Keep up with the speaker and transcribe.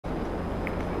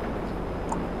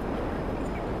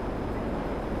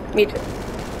Me too.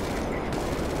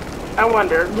 I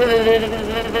wonder.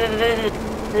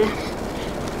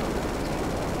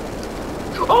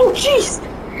 Oh, jeez!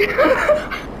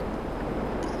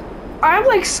 I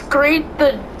like scraped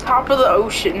the top of the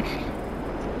ocean.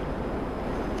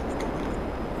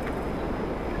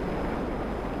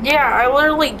 Yeah, I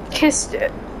literally kissed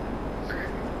it.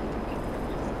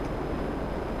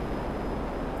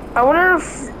 I wonder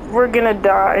if we're gonna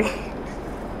die.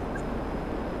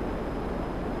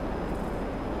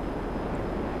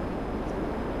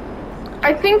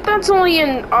 I think that's only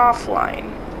in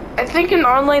offline. I think in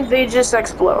online they just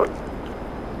explode.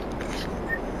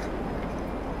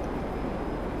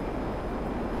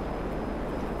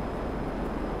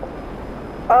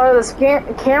 This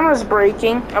camera's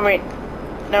breaking. I mean,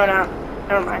 no,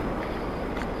 never mind.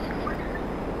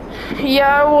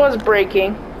 Yeah, it was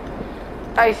breaking.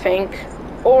 I think.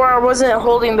 Or I wasn't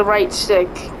holding the right stick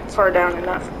far down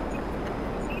enough.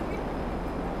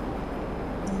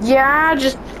 Yeah,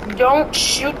 just don't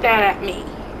shoot that at me.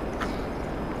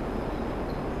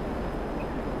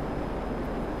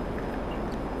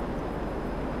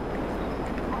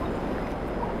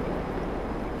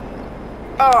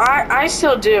 Oh, I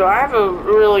still do. I have a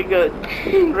really good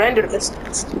render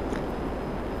distance.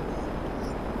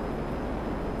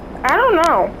 I don't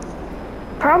know.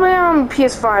 Probably on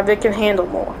PS5 it can handle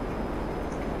more.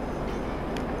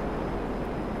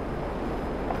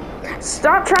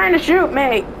 Stop trying to shoot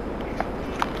me!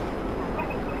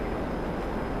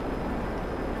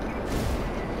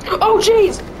 Oh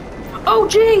jeez! Oh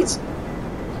jeez!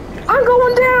 I'm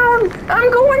going down!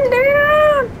 I'm going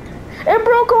down! It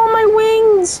broke all my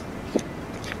wings!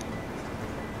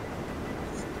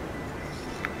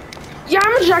 Yeah,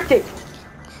 I'm ejected!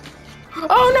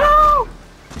 Oh no!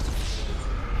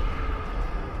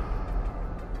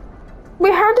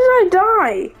 Wait, how did I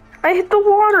die? I hit the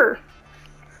water.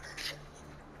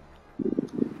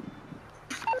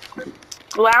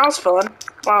 Well, that was fun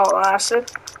while it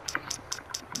lasted.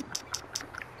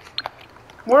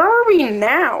 Where are we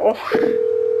now?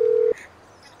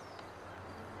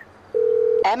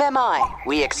 MMI,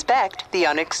 we expect the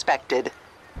unexpected.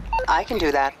 I can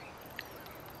do that.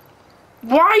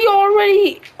 Why are you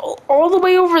already all the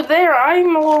way over there?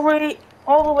 I'm already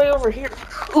all the way over here.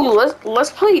 Ooh,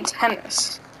 let's play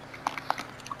tennis.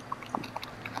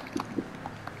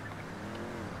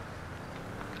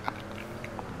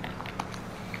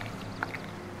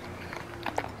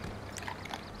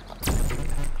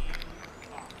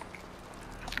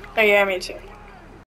 Oh yeah, me too.